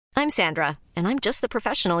I'm Sandra, and I'm just the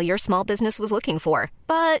professional your small business was looking for.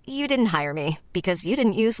 But you didn't hire me because you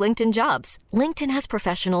didn't use LinkedIn Jobs. LinkedIn has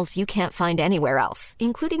professionals you can't find anywhere else,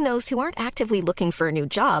 including those who aren't actively looking for a new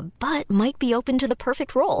job, but might be open to the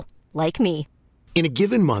perfect role, like me. In a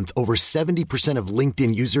given month, over 70% of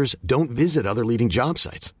LinkedIn users don't visit other leading job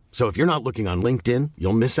sites. So if you're not looking on LinkedIn,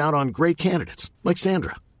 you'll miss out on great candidates like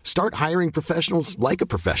Sandra. Start hiring professionals like a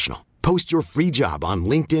professional. Post your free job on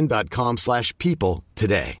linkedin.com/people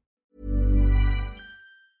today.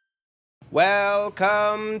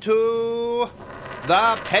 Welcome to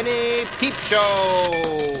the Penny Peep Show.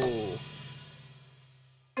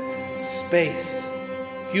 Space.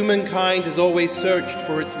 Humankind has always searched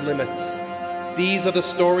for its limits. These are the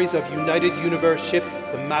stories of United Universe ship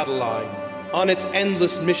the Madeline on its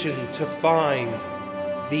endless mission to find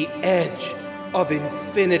the edge of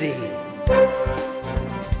infinity.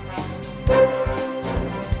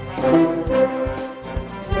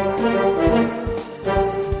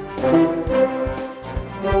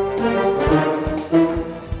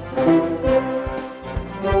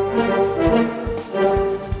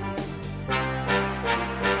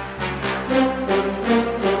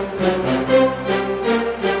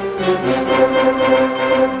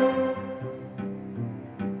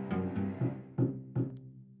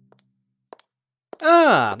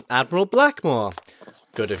 Admiral Blackmore.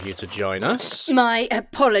 Good of you to join us. My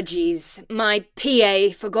apologies. My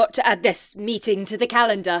PA forgot to add this meeting to the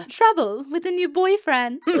calendar. Trouble with the new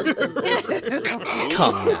boyfriend.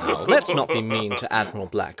 Come now, let's not be mean to Admiral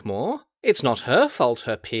Blackmore. It's not her fault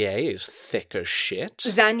her PA is thick as shit.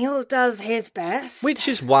 Zaniel does his best. Which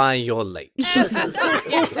is why you're late.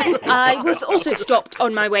 I was also stopped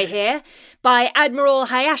on my way here by Admiral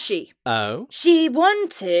Hayashi. Oh? She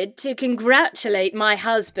wanted to congratulate my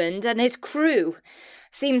husband and his crew.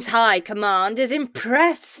 Seems High Command is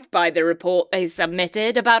impressed by the report they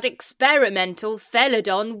submitted about experimental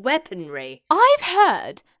Felidon weaponry. I've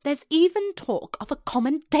heard there's even talk of a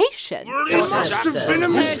commendation.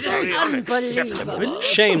 Unbelievable.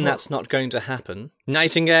 Shame that's not going to happen.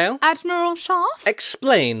 Nightingale? Admiral Schaff?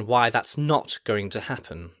 Explain why that's not going to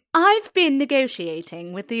happen. I've been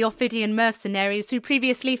negotiating with the Ophidian mercenaries who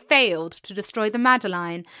previously failed to destroy the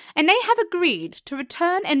Madeline, and they have agreed to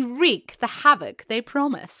return and wreak the havoc they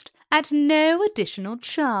promised, at no additional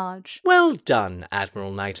charge. Well done,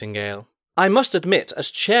 Admiral Nightingale. I must admit, as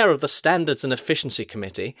chair of the Standards and Efficiency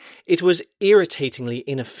Committee, it was irritatingly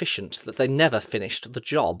inefficient that they never finished the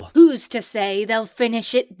job. Who's to say they'll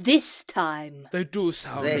finish it this time? They do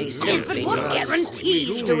sound... But what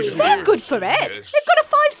guarantees do we have? They're good for it. They've got a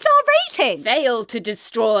 5-star rating. Failed to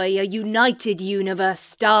destroy a United Universe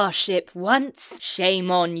starship once? Shame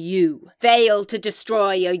on you. Failed to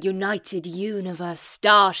destroy a United Universe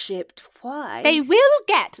starship twice? They will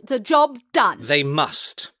get the job done. They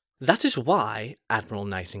must. That is why, Admiral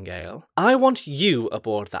Nightingale, I want you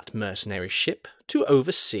aboard that mercenary ship to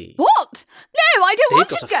oversee. What? No, I don't want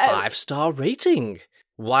to go. They've got a 5-star rating.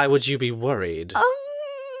 Why would you be worried?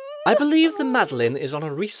 I believe the Madeline is on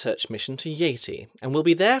a research mission to Yeti and will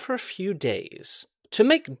be there for a few days. To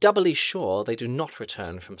make doubly sure they do not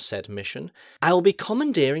return from said mission, I will be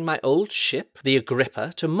commandeering my old ship, the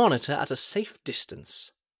Agrippa, to monitor at a safe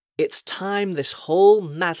distance. It's time this whole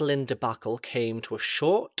Madeline debacle came to a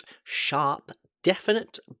short, sharp,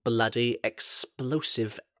 definite, bloody,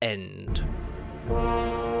 explosive end.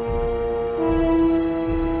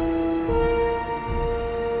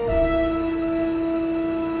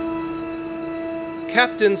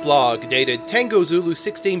 Captain's log dated Tango Zulu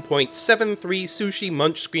 16.73 Sushi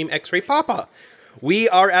Munch Scream X-Ray Papa. We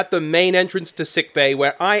are at the main entrance to sickbay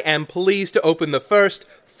where I am pleased to open the first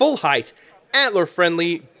full-height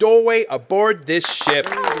antler-friendly doorway aboard this ship.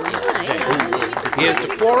 Here's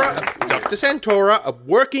to Flora, Dr. Santora, of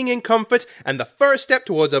working in comfort and the first step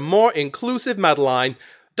towards a more inclusive Madeline.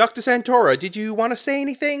 Dr. Santora, did you want to say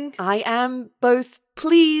anything? I am both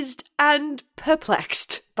pleased and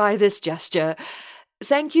perplexed by this gesture.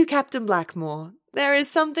 Thank you, Captain Blackmore. There is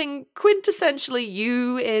something quintessentially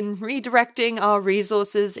you in redirecting our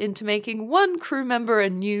resources into making one crew member a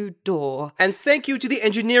new door. And thank you to the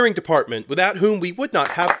engineering department, without whom we would not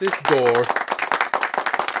have this door.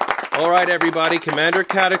 All right, everybody, Commander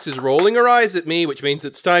Cadix is rolling her eyes at me, which means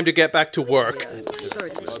it's time to get back to work.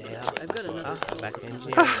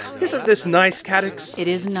 Isn't this nice, Cadix? It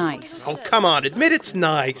is nice. Oh, come on, admit it's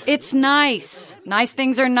nice. It's nice. Nice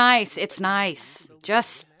things are nice. It's nice.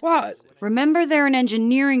 Just... What? Remember they're an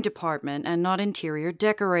engineering department and not interior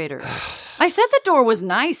decorators. I said the door was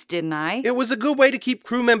nice, didn't I? It was a good way to keep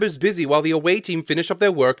crew members busy while the away team finished up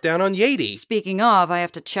their work down on Yeti. Speaking of, I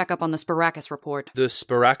have to check up on the Sparakis report. The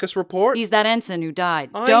Sparakis report? He's that ensign who died.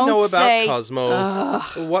 I Don't know about say... Cosmo.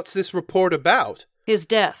 Ugh. What's this report about? His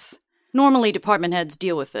death. Normally, department heads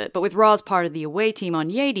deal with it, but with Ra's part of the away team on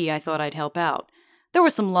Yeti, I thought I'd help out. There were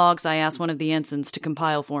some logs I asked one of the ensigns to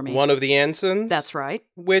compile for me. One of the ensigns? That's right.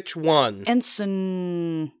 Which one?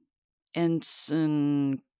 Ensign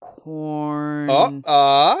Corn...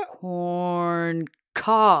 Corn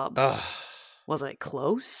Cobb. Was I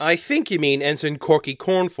close? I think you mean Ensign Corky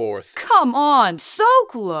Cornforth. Come on, so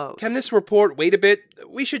close. Can this report wait a bit?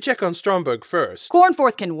 We should check on Stromberg first.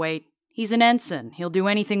 Cornforth can wait. He's an ensign. He'll do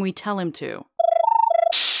anything we tell him to.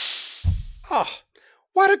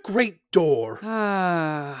 What a great door.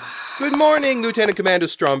 Good morning, Lieutenant Commander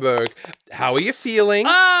Stromberg. How are you feeling?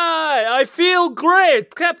 I feel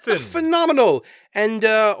great, Captain. Phenomenal. And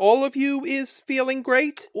all of you is feeling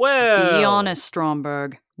great? Well... Be honest,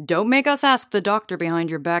 Stromberg. Don't make us ask the doctor behind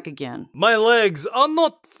your back again. My legs are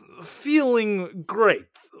not feeling great.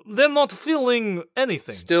 They're not feeling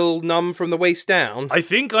anything. Still numb from the waist down? I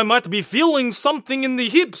think I might be feeling something in the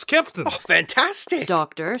hips, Captain. Oh, fantastic.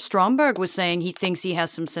 Doctor, Stromberg was saying he thinks he has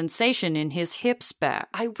some sensation in his hips back.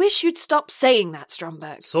 I wish you'd stop saying that,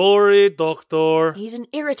 Stromberg. Sorry, Doctor. He's an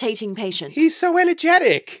irritating patient. He's so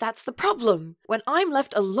energetic. That's the problem. When I'm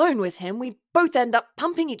left alone with him, we both end up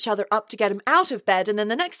pumping each other up to get him out of bed, and then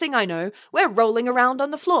the next thing I know, we're rolling around on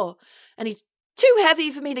the floor. And he's too heavy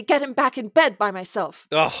for me to get him back in bed by myself.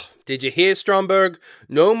 Did you hear, Stromberg?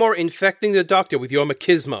 No more infecting the doctor with your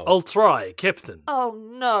machismo. I'll try, Captain. Oh,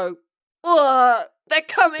 no. Ugh, they're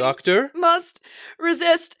coming. Doctor? Must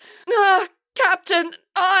resist. Captain,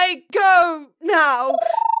 I go now.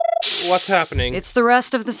 What's happening? It's the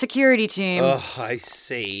rest of the security team. I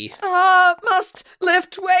see. Must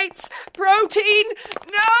lift weights. Protein.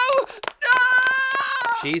 No.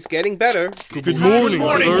 She's getting better. Good morning,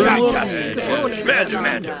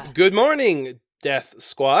 Good morning, Death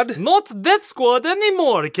Squad. Not Death Squad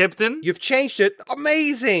anymore, Captain. You've changed it.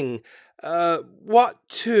 Amazing. What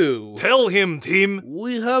to? Tell him, team.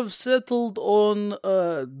 We have settled on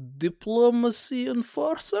diplomacy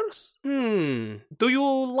enforcers. Do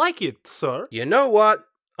you like it, sir? You know what?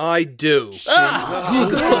 I do.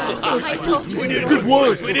 Good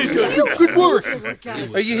work. Good work.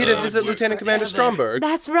 Are you here to visit Lieutenant Commander Stromberg?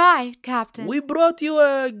 That's right, Captain. We brought you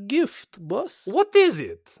a gift, boss. What is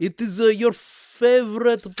it? It is your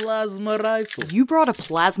favorite plasma rifle. You brought a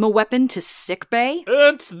plasma weapon to sickbay?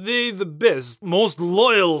 Aren't they the best, most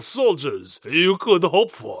loyal soldiers you could hope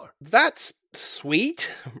for? That's sweet,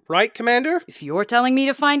 right, Commander? If you're telling me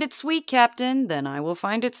to find it sweet, Captain, then I will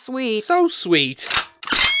find it sweet. So sweet.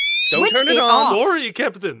 Don't Switch turn it it on. off. Sorry,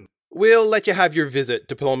 Captain. We'll let you have your visit,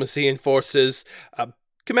 Diplomacy and Forces.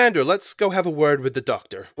 Commander, let's go have a word with the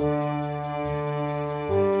doctor.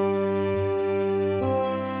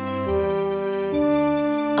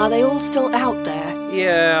 Are they all still out there?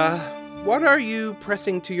 Yeah. What are you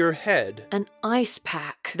pressing to your head? An ice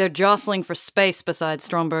pack. They're jostling for space beside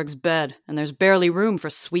Stromberg's bed, and there's barely room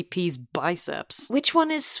for Sweet Pea's biceps. Which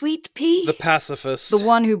one is Sweet Pea? The pacifist. The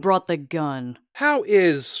one who brought the gun. How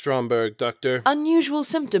is Stromberg, Doctor? Unusual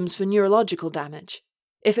symptoms for neurological damage.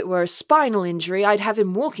 If it were a spinal injury, I'd have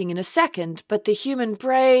him walking in a second, but the human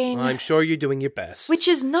brain... I'm sure you're doing your best. Which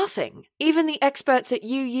is nothing. Even the experts at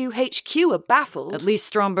UUHQ are baffled. At least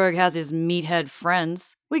Stromberg has his meathead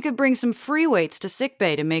friends. We could bring some free weights to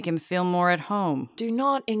sickbay to make him feel more at home. Do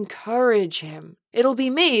not encourage him. It'll be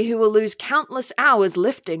me who will lose countless hours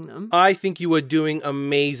lifting them. I think you are doing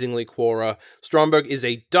amazingly, Quora. Stromberg is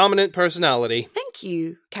a dominant personality. Thank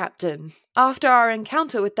you, Captain. After our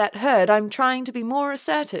encounter with that herd, I'm trying to be more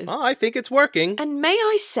assertive. I think it's working. And may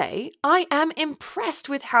I say, I am impressed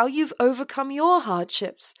with how you've overcome your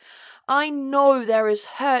hardships. I know there is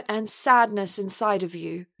hurt and sadness inside of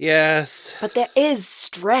you. Yes. But there is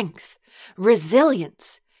strength,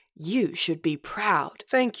 resilience. You should be proud.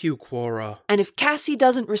 Thank you, Quora. And if Cassie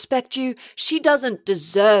doesn't respect you, she doesn't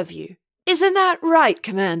deserve you. Isn't that right,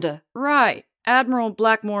 Commander? Right. Admiral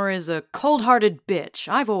Blackmore is a cold-hearted bitch.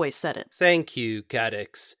 I've always said it. Thank you,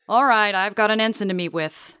 Cadix. All right, I've got an ensign to meet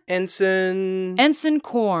with. Ensign... Ensign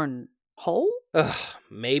Corn. Hole?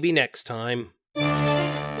 Maybe next time.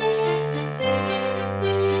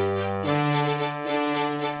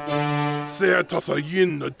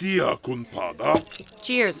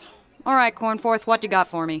 Cheers. All right, Cornforth, what you got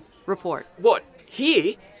for me? Report. What,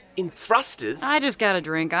 here? In thrusters? I just got a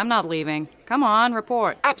drink. I'm not leaving. Come on,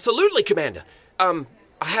 report. Absolutely, Commander.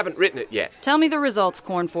 I haven't written it yet. Tell me the results,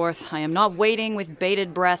 Cornforth. I am not waiting with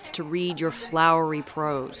bated breath to read your flowery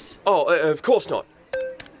prose. Oh, of course not.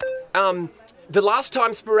 The last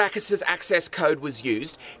time Sparakis' access code was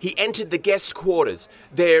used, he entered the guest quarters.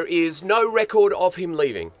 There is no record of him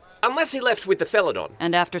leaving. Unless he left with the Felidon.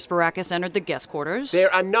 And after Sparakis entered the guest quarters?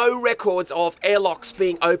 There are no records of airlocks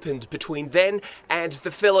being opened between then and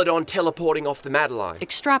the Felidon teleporting off the Madeline.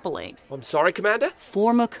 Extrapolate. I'm sorry, Commander?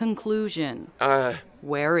 Form a conclusion.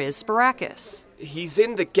 Where is Sparakis? He's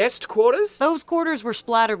in the guest quarters? Those quarters were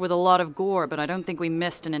splattered with a lot of gore, but I don't think we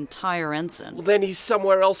missed an entire ensign. Well, then he's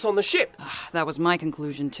somewhere else on the ship. That was my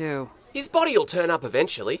conclusion, too. His body will turn up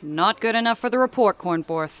eventually. Not good enough for the report,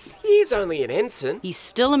 Cornforth. He's only an ensign. He's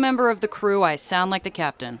still a member of the crew. I sound like the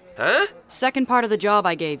captain. Huh? Second part of the job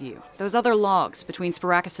I gave you. Those other logs between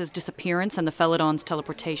Sparakis' disappearance and the Felidon's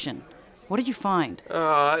teleportation. What did you find?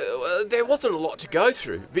 There wasn't a lot to go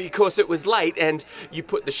through, because it was late and you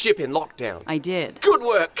put the ship in lockdown. I did. Good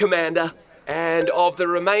work, Commander. And of the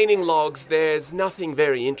remaining logs, there's nothing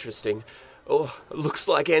very interesting. Oh, looks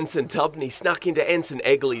like Ensign Tubney snuck into Ensign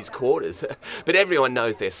Egley's quarters. But everyone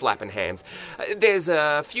knows they're slapping hams. There's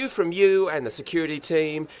a few from you and the security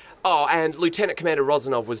team. Oh, and Lieutenant Commander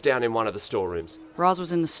Rozanov was down in one of the storerooms. Roz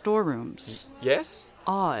was in the storerooms. Yes?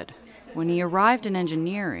 Odd. When he arrived in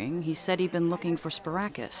engineering, he said he'd been looking for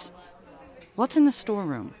Sparakis. What's in the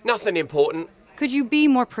storeroom? Nothing important. Could you be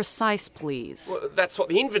more precise, please? Well, that's what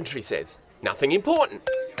the inventory says. Nothing important.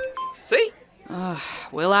 See?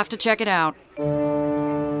 We'll have to check it out.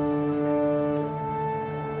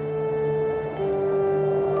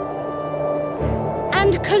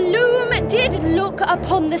 And Kaloum did look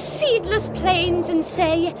upon the seedless plains and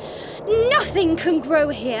say, "Nothing can grow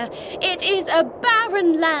here. It is a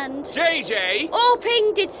barren land." JJ!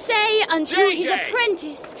 Orping did say until JJ! his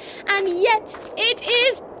apprentice, and yet it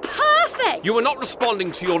is perfect. You are not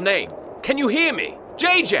responding to your name. Can you hear me?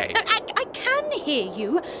 JJ! I can hear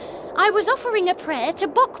you. I was offering a prayer to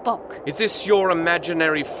Bok Bok. Is this your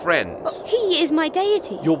imaginary friend? He is my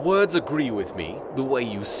deity. Your words agree with me. The way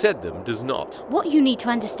you said them does not. What you need to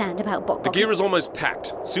understand about Bok The Bok gear is almost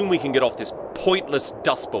packed. Soon we can get off this pointless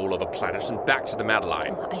dust bowl of a planet and back to the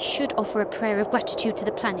Madeline. I should offer a prayer of gratitude to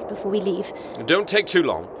the planet before we leave. Don't take too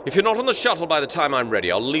long. If you're not on the shuttle by the time I'm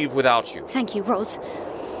ready, I'll leave without you. Thank you, Roz.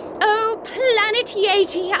 Oh, Planet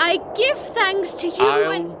Yeti, I give thanks to you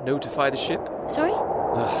I'll notify the ship. Sorry?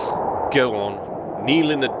 Go on.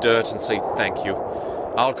 Kneel in the dirt and say thank you.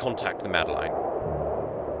 I'll contact the Madeline.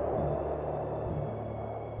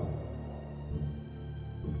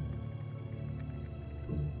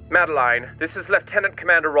 Madeline, this is Lieutenant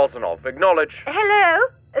Commander Rozanov. Acknowledge. Hello,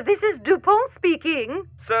 this is Dupont speaking.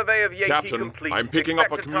 Survey of Yeti Captain, complete. I'm picking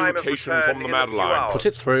up a Expected time of communication return from the in a few Madeline. hours. Put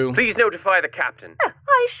it through. Please notify the captain.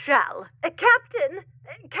 I shall. Captain.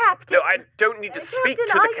 No, I don't need to speak to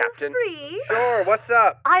the captain. Are you free? Sure, what's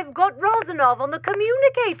up? I've got Rozanov on the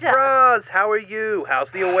communicator. Roz, how are you? How's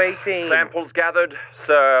the away team? Samples gathered.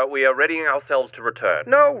 Sir, we are readying ourselves to return.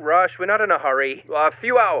 No rush, we're not in a hurry. A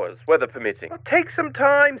few hours, weather permitting. Well, take some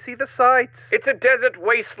time, see the sights. It's a desert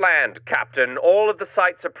wasteland, Captain. All of the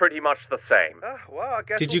sights are pretty much the same.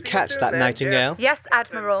 Did you catch that, Nightingale? Yes,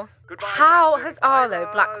 Admiral. How has Arlo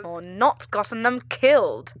Blackmore not gotten them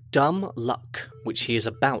killed? Dumb luck, which he is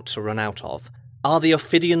about to run out of. Are the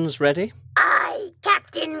Ophidians ready? I,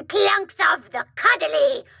 Captain Clunks of the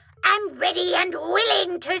Cuddly, am ready and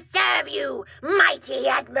willing to serve you, mighty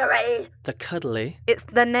Admiral. The Cuddly? It's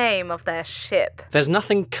the name of their ship. There's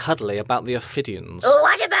nothing cuddly about the Ophidians.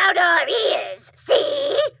 What about our ears?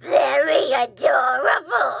 See? Very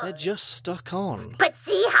adorable. They're just stuck on. But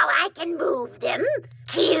see how I can move them?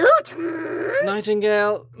 Cute,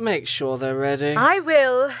 Nightingale, make sure they're ready. I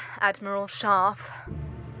will, Admiral Sharp.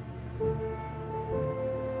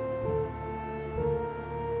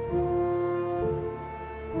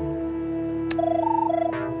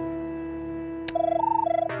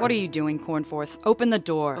 What are you doing, Cornforth? Open the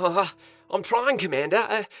door. I'm trying,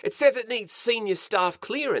 Commander. It says it needs senior staff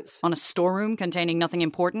clearance. On a storeroom containing nothing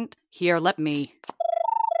important? Here, let me.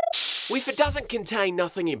 Well, if it doesn't contain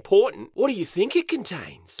nothing important, what do you think it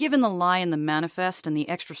contains? Given the lie in the manifest and the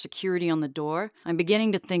extra security on the door, I'm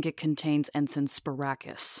beginning to think it contains Ensign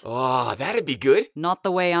Sparakis. Oh, that'd be good. Not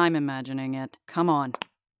the way I'm imagining it. Come on.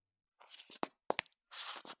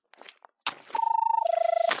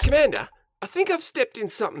 Commander, I think I've stepped in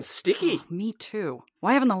something sticky. Me too.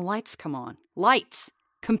 Why haven't the lights come on? Lights!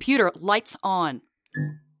 Computer, lights on.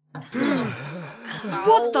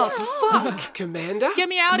 What the fuck? Commander? Get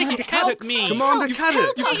me out of here! Caddick me! Commander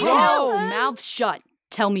Caddick! No! Mouths shut.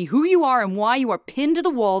 Tell me who you are and why you are pinned to the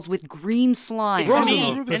walls with green slime.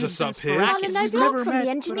 Is this up here?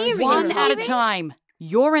 One at a time.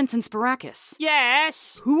 You're Ensign Sparakis.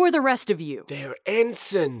 Yes. Who are the rest of you? They're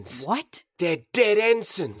ensigns. What? They're dead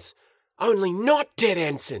ensigns. Only not dead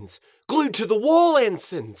ensigns. Glued to the wall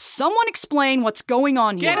ensigns. Someone explain what's going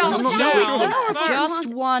on here. Get on down. Just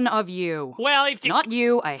one of you. Well, if you... Not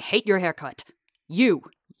you. I hate your haircut. You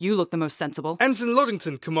look the most sensible. Ensign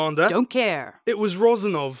Loddington, Commander. Don't care. It was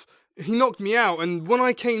Rosanov. He knocked me out, and when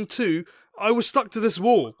I came to, I was stuck to this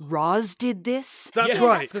wall. Roz did this? That's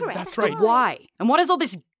right. That's right. Why? And what is all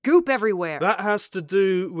this goop everywhere? That has to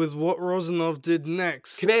do with what Rosanov did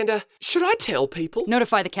next. Commander, should I tell people?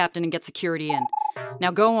 Notify the captain and get security in. Now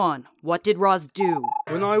go on. What did Roz do?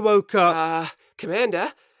 When I woke up...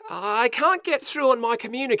 Commander, I can't get through on my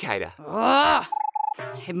communicator. Ugh!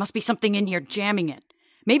 It must be something in here jamming it.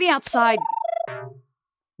 Maybe outside...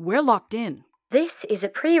 We're locked in. This is a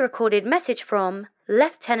pre-recorded message from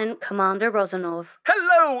Lieutenant Commander Rosanov.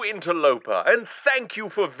 Hello, interloper, and thank you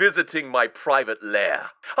for visiting my private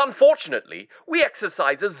lair. Unfortunately, we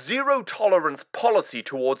exercise a zero-tolerance policy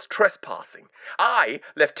towards trespassing. I,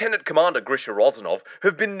 Lieutenant Commander Grisha Rosanov,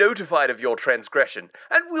 have been notified of your transgression,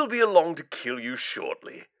 and will be along to kill you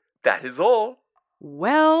shortly. That is all.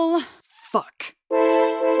 Well, fuck.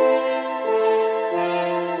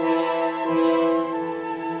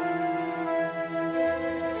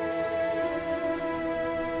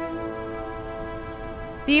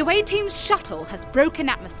 The away team's shuttle has broken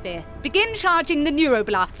atmosphere. Begin charging the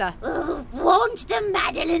Neuroblaster. Won't the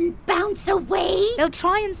Madeline bounce away? They'll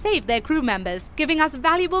try and save their crew members, giving us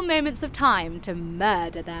valuable moments of time to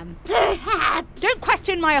murder them. Perhaps. Don't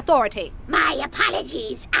question my authority. My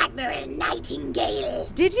apologies, Admiral Nightingale.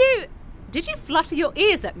 Did you flutter your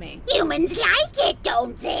ears at me? Humans like it,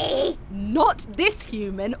 don't they? Not this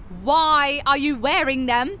human. Why are you wearing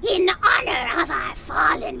them? In honor of our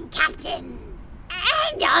fallen captain.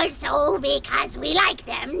 And also because we like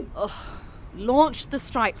them. Ugh. Launch the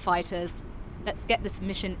strike fighters. Let's get this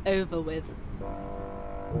mission over with.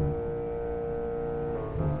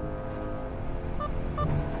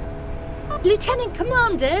 Lieutenant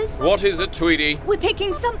Commanders? What is it, Tweedy? We're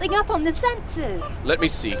picking something up on the sensors. Let me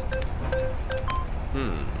see.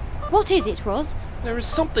 What is it, Roz? There is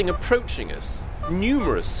something approaching us.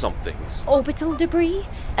 Numerous somethings. Orbital debris?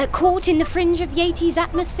 Caught in the fringe of Yeti's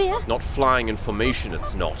atmosphere? Not flying in formation,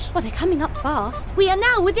 it's not. Well, they're coming up fast. We are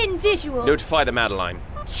now within visual. Notify the Madeline.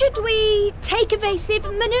 Should we take evasive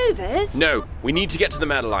maneuvers? No, we need to get to the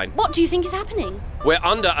Madeline. What do you think is happening? We're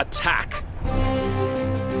under attack.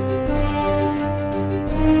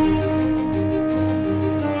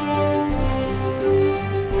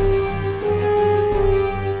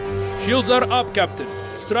 Shields are up, Captain.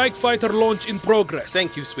 Strike fighter launch in progress.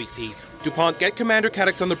 Thank you, Sweet Pea. DuPont, get Commander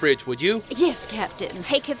Cadix on the bridge, would you? Yes, Captain.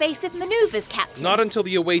 Take evasive maneuvers, Captain. Not until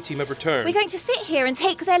the away team have returned. We're going to sit here and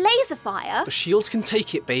take their laser fire. The shields can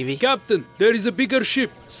take it, baby. Captain, there is a bigger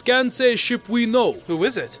ship. Scan says ship we know. Who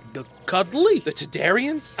is it? The Cuddly? The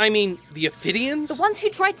Tadarians? I mean, the Ophidians? The ones who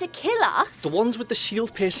tried to kill us? The ones with the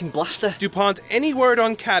shield-piercing blaster? DuPont, any word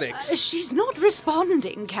on Cadix? She's not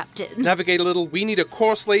responding, Captain. Navigate a little. We need a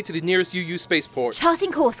course lay to the nearest UU spaceport.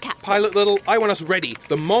 Charting course, Captain. Pilot Little, I want us ready.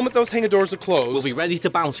 The moment those hangar doors are closed... We'll be ready to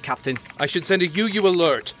bounce, Captain. I should send a UU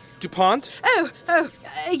alert. DuPont?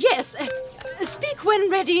 Yes. Speak when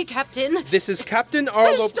ready, Captain. This is Captain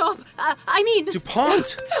Arlo... Stop. I mean...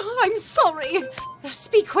 DuPont! I'm sorry.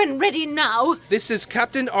 Speak when ready now. This is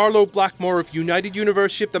Captain Arlo Blackmore of United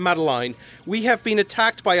Universe ship the Madeline. We have been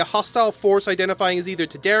attacked by a hostile force identifying as either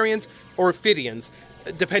Tadarians or Ophidians,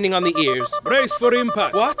 depending on the ears. Brace for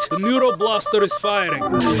impact. What? The Neuroblaster is firing.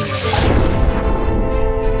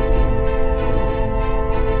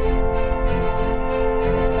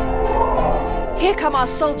 Here come our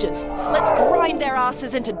soldiers. Let's grind their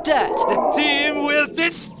asses into dirt. The team will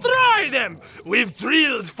destroy them. We've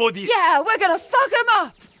drilled for this. Yeah, we're gonna fuck them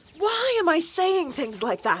up. Why am I saying things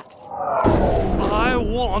like that? I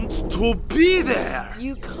want to be there.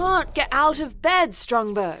 You can't get out of bed,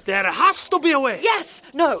 Strongberg. There has to be a way. Yes.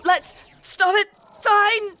 No, let's stop it.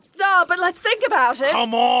 Fine. But let's think about it.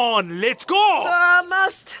 Come on, let's go.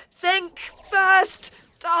 Must think first.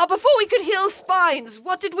 Before we could heal spines,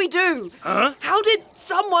 what did we do? Huh? How did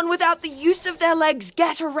someone without the use of their legs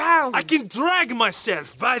get around? I can drag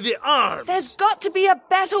myself by the arms. There's got to be a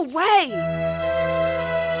better way.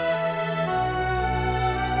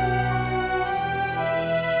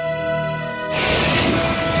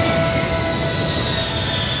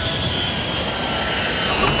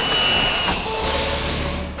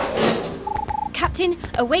 Captain,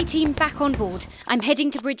 away team back on board. I'm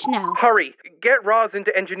heading to bridge now. Hurry! get Roz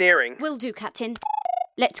into engineering. Will do, Captain.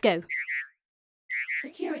 Let's go.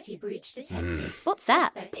 Security breach detected. What's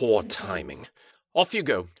that? Poor timing. Off you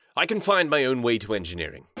go. I can find my own way to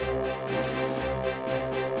engineering.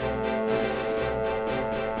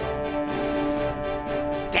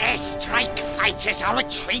 Their strike fighters are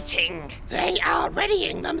retreating. They are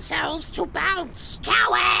readying themselves to bounce.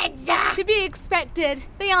 Cowards! To be expected.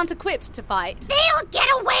 They aren't equipped to fight. They'll get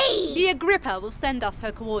away! The Agrippa will send us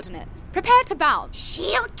her coordinates. Prepare to bounce.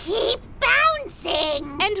 She'll keep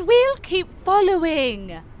bouncing! And we'll keep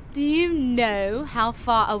following. Do you know how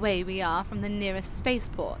far away we are from the nearest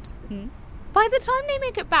spaceport? By the time they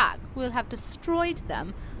make it back, we'll have destroyed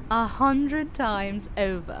them 100 times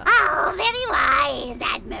over. Oh, very wise,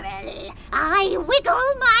 Admiral. I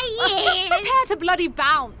wiggle my ears. Just prepare to bloody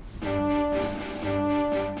bounce.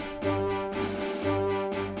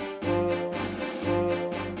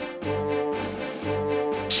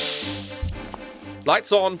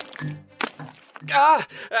 Lights on.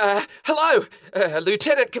 Hello,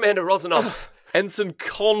 Lieutenant Commander Rozanov. Ensign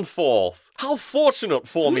Conforth. How fortunate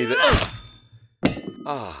for me that...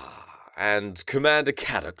 and Commander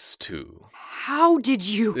Caddox, too. How did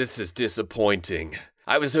you... This is disappointing.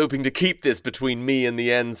 I was hoping to keep this between me and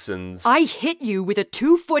the ensigns. I hit you with a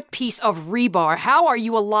 2-foot piece of rebar. How are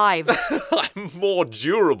you alive? I'm more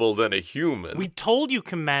durable than a human. We told you,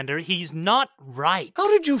 Commander, he's not right. How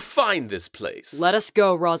did you find this place? Let us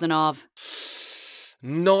go, Rozanov.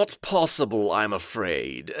 Not possible, I'm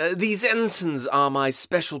afraid. These ensigns are my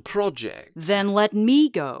special project. Then let me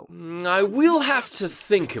go. I will have to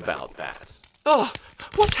think about that. Oh,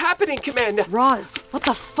 what's happening, Commander? Roz, what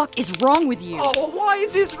the fuck is wrong with you? Oh, why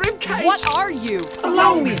is his ribcage? What are you?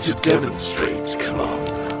 Allow me to demonstrate,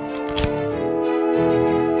 Commander.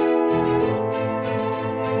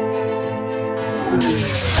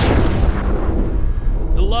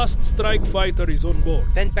 The last strike fighter is on board.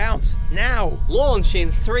 Then bounce, now! Launch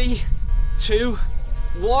in 3, 2,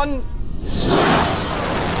 1...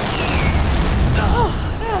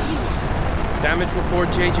 Damage report,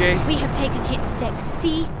 JJ. We have taken hits decks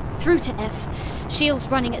C through to F. Shields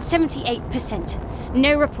running at 78%.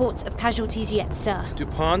 No reports of casualties yet, sir.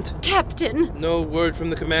 DuPont? Captain? No word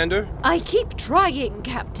from the commander? I keep trying,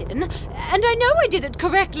 Captain. And I know I did it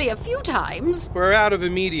correctly a few times. We're out of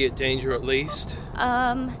immediate danger, at least.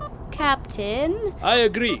 Captain? I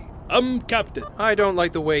agree. Captain. I don't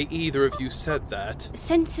like the way either of you said that.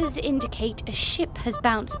 Sensors indicate a ship has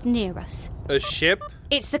bounced near us. A ship?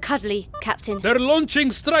 It's the Cuddly, Captain. They're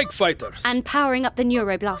launching strike fighters. And powering up the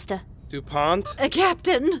Neuroblaster. DuPont?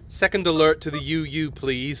 Captain? Second alert to the UU,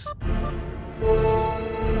 please.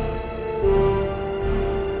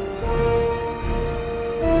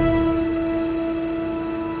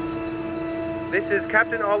 This is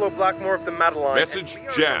Captain Arlo Blackmore of the Madeline. Message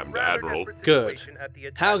jammed, Admiral. Good.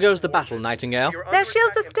 How goes the battle, Nightingale? Their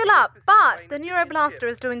shields are still up, but the Neuroblaster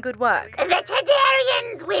is doing good work. The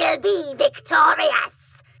Tadarians will be victorious.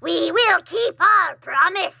 We will keep our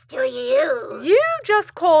promise to you. You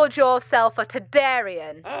just called yourself a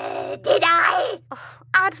Tadarian. Did I? Oh,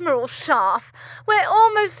 Admiral Sharf, we're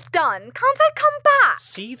almost done. Can't I come back?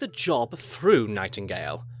 See the job through,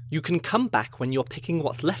 Nightingale. You can come back when you're picking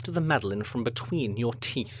what's left of the Madeline from between your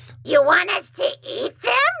teeth. You want us to eat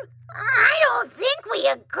them? I don't think we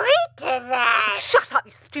agreed to that. Shut up,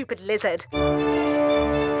 you stupid lizard.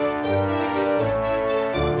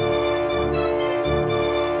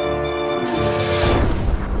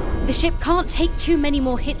 The ship can't take too many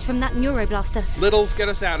more hits from that Neuroblaster. Littles, get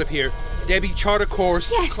us out of here. Debbie, chart a course.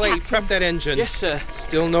 Yes, Clay, Captain. prep that engine. Yes, sir.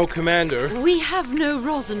 Still no commander. We have no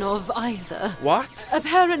Rozanov either. What?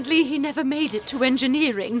 Apparently he never made it to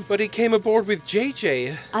engineering. But he came aboard with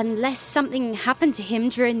JJ. Unless something happened to him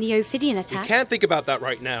during the Ophidian attack. We can't think about that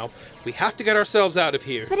right now. We have to get ourselves out of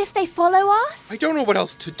here. But if they follow us? I don't know what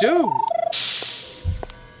else to do.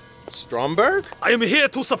 Stromberg? I am here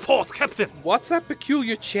to support, Captain. What's that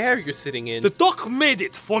peculiar chair you're sitting in? The doc made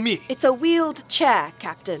it for me. It's a wheeled chair,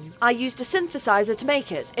 Captain. I used a synthesizer to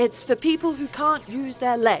make it. It's for people who can't use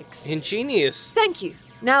their legs. Ingenious. Thank you.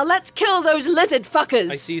 Now let's kill those lizard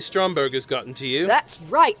fuckers. I see Stromberg has gotten to you. That's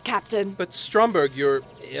right, Captain. But Stromberg, you're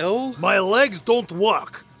ill? My legs don't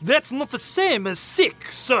work. That's not the same as sick,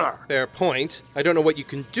 sir. Fair point. I don't know what you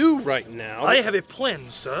can do right now. I have a plan,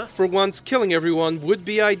 sir. For once, killing everyone would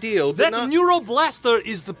be ideal, but That Neuroblaster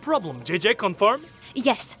is the problem. JJ, confirm?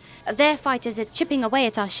 Yes. Their fighters are chipping away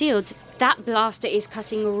at our shields. That blaster is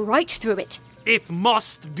cutting right through it. It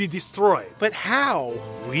must be destroyed. But how?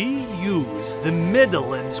 We use the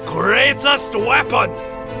Madeline's greatest weapon.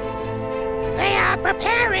 They are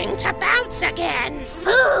preparing to bounce again.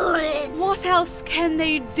 Fools! What else can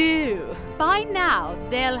they do? by now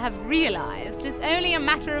they'll have realized it's only a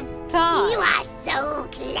matter of time. You are so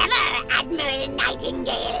clever, Admiral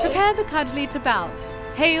Nightingale. Prepare the Cuddly to bounce.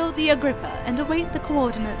 Hail the Agrippa and await the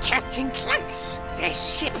coordinates. Captain Clunks, their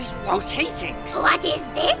ship is rotating. What is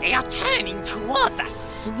this? They are turning towards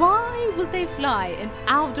us. Why would they fly in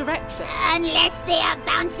our direction? Unless they are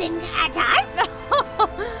bouncing at us?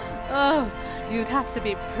 Oh, you'd have to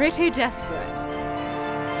be pretty desperate.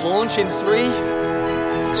 Launch in 3,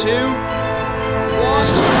 2, 1.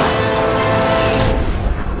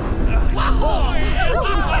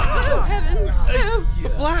 Oh, heavens! No! The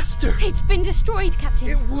blaster! It's been destroyed, Captain.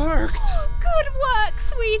 It worked! Good work,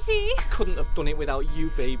 sweetie! I couldn't have done it without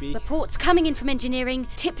you, baby. Reports coming in from engineering.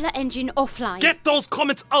 Tippler engine offline. Get those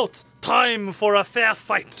comets out! Time for a fair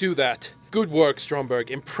fight. Do that. Good work, Stromberg.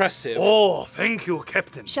 Impressive. Oh, thank you,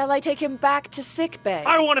 Captain. Shall I take him back to sickbay?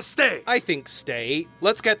 I want to stay. I think stay.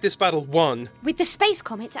 Let's get this battle won. With the space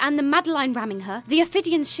comets and the Madeline ramming her, the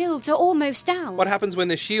Ophidian shields are almost down. What happens when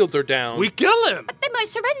the shields are down? We kill him! They might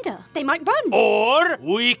surrender. They might run. Or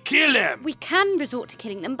we kill him! We can resort to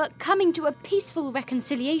killing them, but coming to a peaceful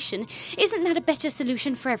reconciliation, isn't that a better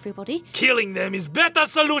solution for everybody? Killing them is better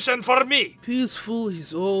solution for me! Peaceful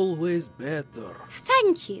is always better.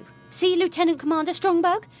 Thank you. See, Lieutenant Commander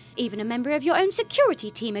Stromberg? Even a member of your own security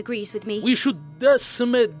team agrees with me. We should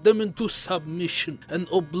decimate them into submission and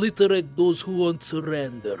obliterate those who won't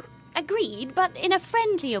surrender. Agreed, but in a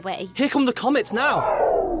friendlier way. Here come the comets now.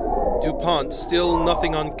 DuPont, still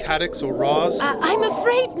nothing on Cadix or Roz? I'm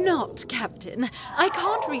afraid not, Captain. I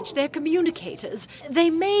can't reach their communicators. They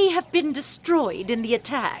may have been destroyed in the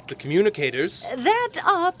attack. The communicators? That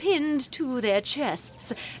are pinned to their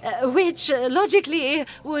chests, which logically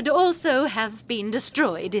would also have been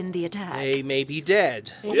destroyed in the attack. They may be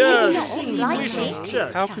dead. Yes.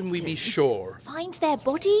 How can we be sure? Find their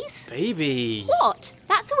bodies? Baby. What?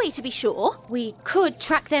 That's a way to be sure. We could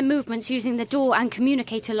track their movements using the door and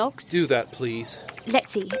communicator logs. Do that, please. Let's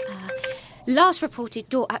see. Last reported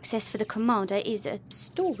door access for the commander is a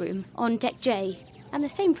storeroom on Deck J. And the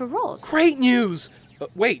same for Roz. Great news!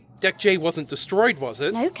 Wait, Deck J wasn't destroyed, was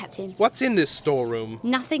it? No, Captain. What's in this storeroom?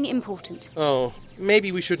 Nothing important. Oh,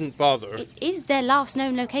 maybe we shouldn't bother. It is their last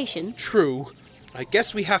known location. True. I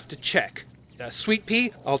guess we have to check. Sweet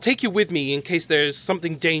Pea, I'll take you with me in case there's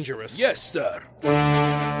something dangerous. Yes, sir. The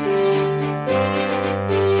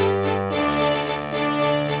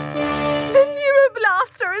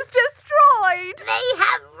Neuroblaster is destroyed! They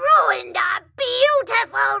have ruined our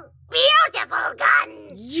beautiful gun!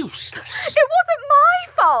 Useless! It wasn't my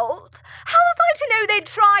fault! How was I to know they'd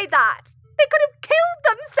try that? They could have killed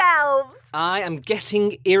themselves! I am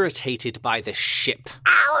getting irritated by this ship.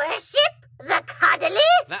 Our ship? The Cuddly?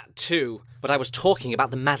 That too. But I was talking about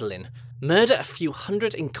the Madeline. Murder a few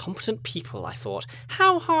hundred incompetent people, I thought.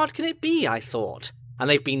 How hard can it be, I thought? And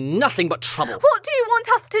they've been nothing but trouble. What do you want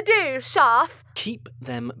us to do, Schaff? Keep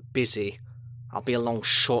them busy. I'll be along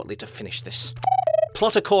shortly to finish this.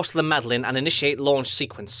 Plot a course to the Madeline and initiate launch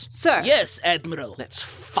sequence. Sir. Yes, Admiral. Let's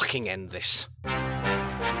fucking end this.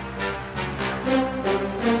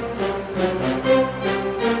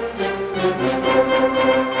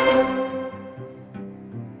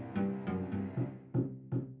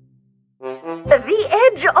 The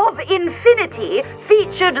Edge of Infinity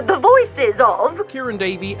featured the voices of Kieran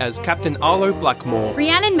Davey as Captain Arlo Blackmore,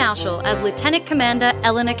 Rhiannon Marshall as Lieutenant Commander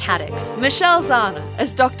Eleanor Cadix, Michelle Zana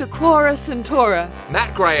as Dr. Quora Centaura,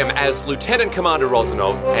 Matt Graham as Lieutenant Commander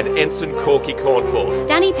Rosanov and Ensign Corky Cornforth,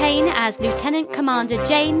 Danny Payne as Lieutenant Commander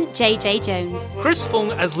Jane J.J. Jones, Chris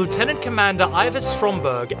Fung as Lieutenant Commander Ivis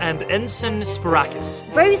Stromberg and Ensign Spirakis,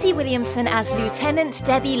 Rosie Williamson as Lieutenant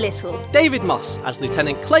Debbie Little, David Moss as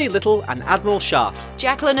Lieutenant Clay Little and Admiral Sharp,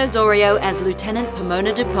 Jacqueline Osorio as Lieutenant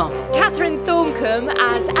Pomona DuPont, Catherine Thorncombe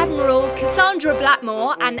as Admiral Cassandra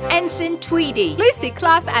Blackmore and Ensign Tweedy, Lucy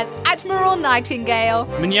Clough as Admiral Nightingale,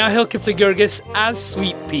 Minyahil Kifligurgis as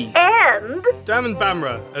Sweet Pea, and Damon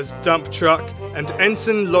Bamra as Dump Truck and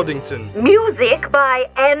Ensign Loddington. music by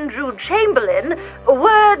Andrew Chamberlain,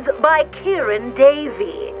 words by Kieran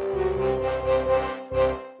Davey.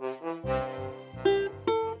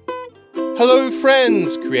 Hello,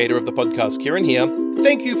 friends! Creator of the podcast, Kieran here.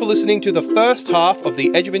 Thank you for listening to the first half of the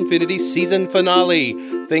Edge of Infinity season finale.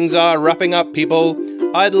 Things are wrapping up, people.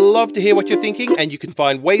 I'd love to hear what you're thinking, and you can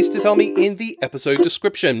find ways to tell me in the episode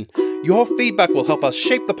description. Your feedback will help us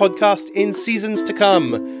shape the podcast in seasons to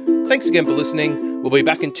come. Thanks again for listening. We'll be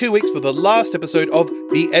back in 2 weeks for the last episode of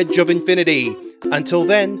The Edge of Infinity. Until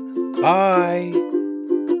then, bye.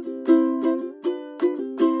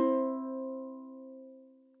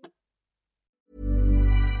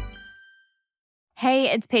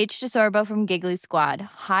 Hey, it's Paige DeSorbo from Giggly Squad.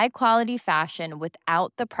 High quality fashion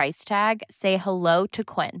without the price tag. Say hello to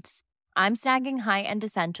Quince. I'm snagging high-end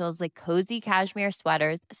essentials like cozy cashmere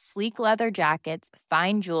sweaters, sleek leather jackets,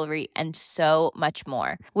 fine jewelry, and so much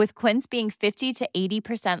more. With Quince being 50 to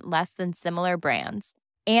 80% less than similar brands.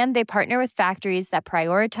 And they partner with factories that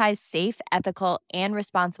prioritize safe, ethical, and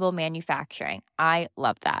responsible manufacturing. I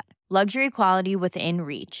love that. Luxury quality within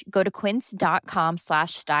reach. Go to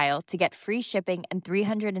quince.com/style to get free shipping and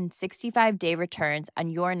 365-day returns on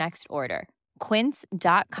your next order.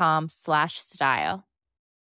 Quince.com/style.